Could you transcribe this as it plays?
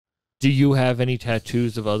Do you have any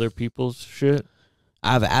tattoos of other people's shit?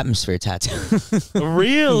 I have an atmosphere tattoo.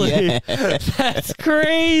 Really? Yeah. That's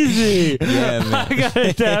crazy. Yeah, man. I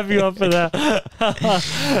gotta dab you up for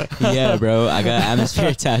that. Yeah, bro. I got an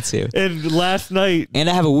atmosphere tattoo. And last night, And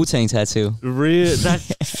I have a Wu-Tang tattoo.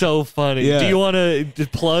 that's so funny. Yeah. Do you want to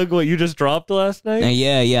plug what you just dropped last night?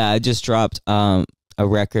 Yeah. I just dropped a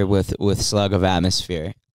record with Slug of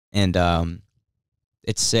Atmosphere. And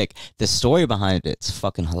it's sick. The story behind it's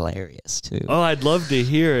fucking hilarious too. Oh, I'd love to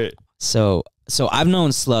hear it. So I've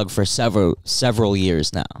known Slug for several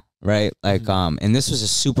years now, right? Like and this was a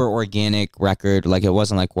super organic record. Like it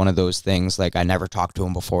wasn't like one of those things like I never talked to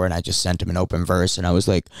him before and I just sent him an open verse and I was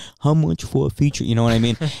like, how much for a feature? You know what I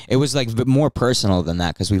mean? It was like more personal than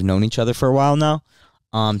that because we've known each other for a while now.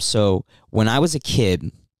 So when I was a kid,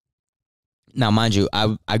 now mind you,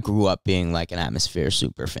 I grew up being like an Atmosphere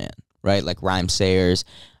super fan, right? Like Rhyme Sayers.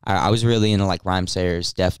 I was really into like Rhyme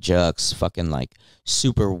Sayers, Def Jux, fucking like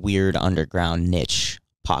super weird underground niche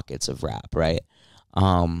pockets of rap, right?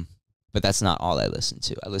 But that's not all I listen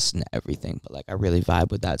to. I listen to everything, but like I really vibe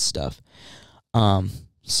with that stuff.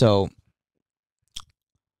 So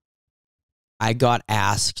I got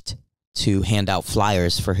asked to hand out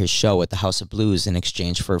flyers for his show at the House of Blues in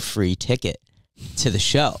exchange for a free ticket to the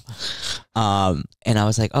show. And I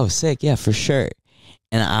was like, oh, sick, yeah, for sure.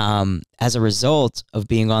 And as a result of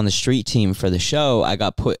being on the street team for the show, I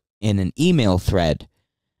got put in an email thread.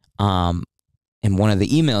 And one of the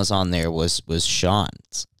emails on there was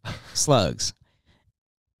Sean's, Slug's.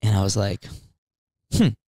 And I was like,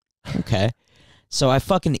 okay. So I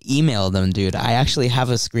fucking emailed them, dude. I actually have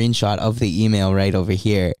a screenshot of the email right over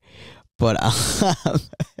here. But I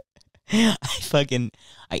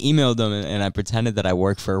emailed them and I pretended that I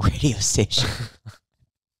work for a radio station.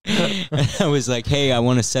 And I was like, hey, I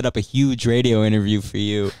want to set up a huge radio interview for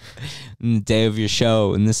you on the day of your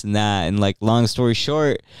show and this and that. And like, long story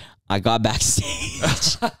short, I got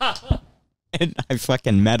backstage and I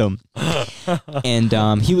fucking met him.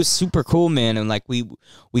 And he was super cool, man. And like we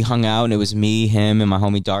hung out and it was me, him, and my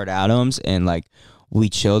homie Dart Adams. And like we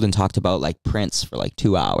chilled and talked about like Prince for like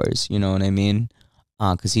 2 hours. You know what I mean?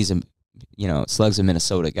 Because he's Slug's a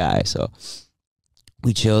Minnesota guy. So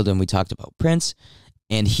we chilled and we talked about Prince.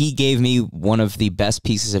 And he gave me one of the best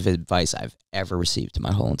pieces of advice I've ever received in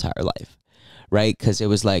my whole entire life, right? Because it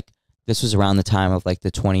was like, this was around the time of like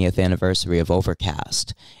the 20th anniversary of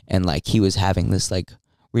Overcast. And like he was having this like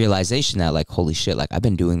realization that like, holy shit, like I've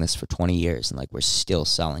been doing this for 20 years and like we're still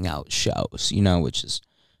selling out shows, you know, which is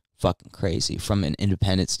fucking crazy. From an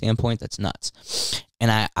independent standpoint, that's nuts.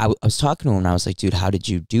 And I was talking to him and I was like, dude, how did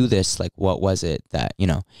you do this? Like, what was it that, you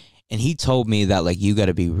know? And he told me that like you got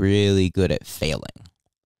to be really good at failing.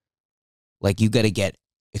 Like, you got to get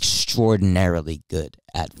extraordinarily good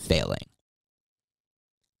at failing.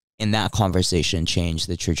 And that conversation changed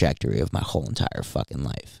the trajectory of my whole entire fucking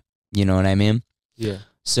life. You know what I mean? Yeah.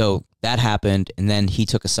 So that happened, and then he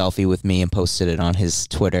took a selfie with me and posted it on his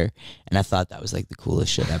Twitter, and I thought that was, like, the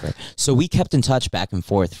coolest shit ever. So we kept in touch back and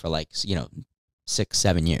forth for, like,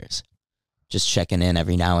 6-7 years. Just checking in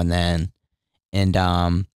every now and then. And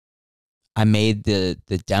I made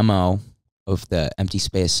the demo of the Empty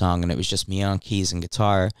Space song, and it was just me on keys and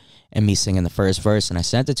guitar and me singing the first verse, and I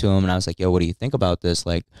sent it to him and I was like, yo, what do you think about this?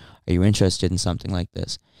 Like, are you interested in something like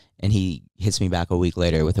this? And he hits me back a week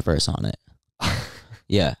later with a verse on it.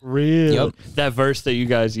 Yeah. Really? Yep. That verse that you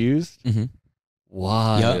guys used? Mm-hmm.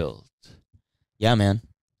 Wild. Yep. Yeah, man.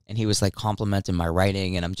 And he was like complimenting my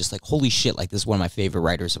writing, and I'm just like, holy shit, like this is one of my favorite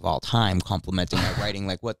writers of all time complimenting my writing.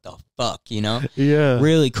 Like, what the fuck, you know? Yeah.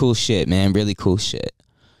 Really cool shit, man. Really cool shit.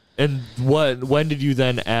 And when did you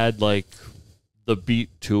then add like the beat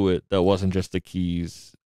to it that wasn't just the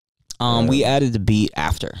keys? We added the beat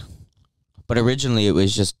after, but originally it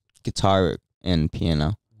was just guitar and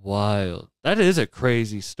piano. Wild. That is a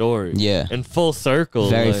crazy story. Yeah. And full circle.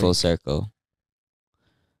 Very full circle.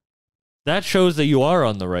 That shows that you are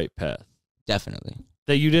on the right path. Definitely.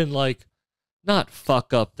 That you didn't like not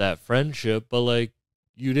fuck up that friendship, but like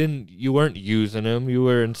you weren't using him. You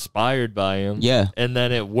were inspired by him. Yeah. And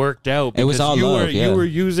then it worked out. It was all love. You were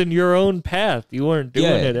using your own path. You weren't doing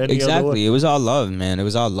it any exactly. other way. It was all love, man. It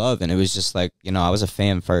was all love, and it was just like, I was a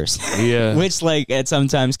fan first. Yeah. Which like at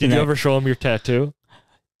sometimes. Did you ever show him your tattoo?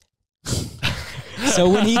 So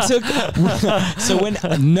when he took,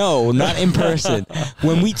 no, not in person.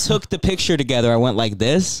 When we took the picture together, I went like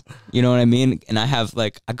this. You know what I mean? And I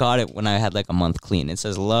got it when I had like a month clean. It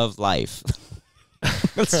says "Love Life."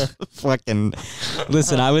 It's fucking.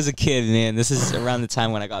 Listen, I was a kid, man. This is around the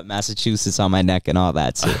time when I got Massachusetts on my neck and all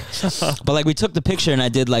that too. But like, we took the picture and I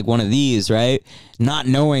did like one of these, right? Not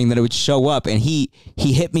knowing that it would show up, and he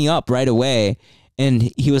hit me up right away.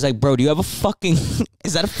 And he was like, bro, do you have a fucking,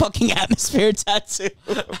 is that a fucking atmosphere tattoo?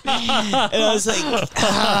 And I was like,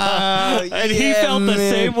 and he felt the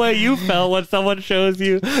same way you felt when someone shows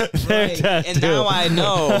you their tattoo. And now I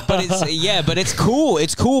know. But it's cool.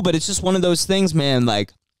 It's cool, but it's just one of those things, man.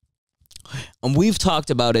 Like, and we've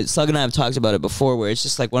talked about it. Slug and I have talked about it before, where it's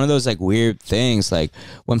just like one of those like weird things. Like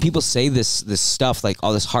when people say this stuff, like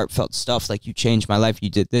all this heartfelt stuff, like you changed my life,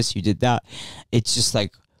 you did this, you did that. It's just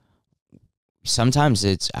like, sometimes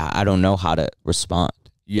I don't know how to respond.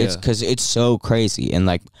 Yeah. It's because it's so crazy. And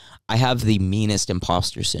like, I have the meanest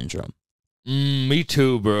imposter syndrome. Me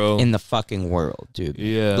too, bro. In the fucking world, dude.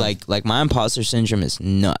 Yeah. Like my imposter syndrome is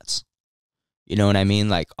nuts. You know what I mean?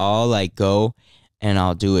 Like I'll like go and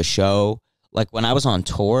I'll do a show. Like when I was on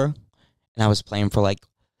tour and I was playing for like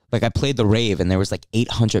I played the Rave and there was like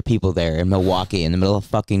 800 people there in Milwaukee in the middle of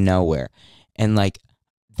fucking nowhere. And like,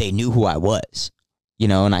 they knew who I was. You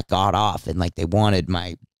know, and I got off and like they wanted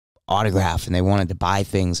my autograph and they wanted to buy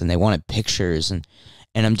things and they wanted pictures and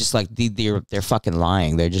I'm just like, they're fucking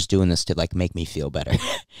lying. They're just doing this to like make me feel better.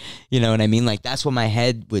 You know what I mean? Like that's what my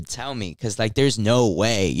head would tell me, because like there's no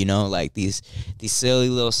way, you know, like these silly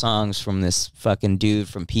little songs from this fucking dude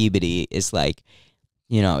from Peabody is like,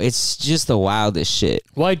 you know, it's just the wildest shit.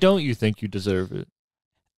 Why don't you think you deserve it?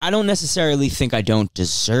 I don't necessarily think I don't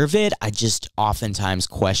deserve it. I just oftentimes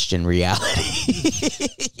question reality.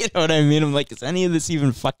 You know what I mean? I'm like, is any of this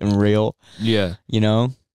even fucking real? Yeah. You know?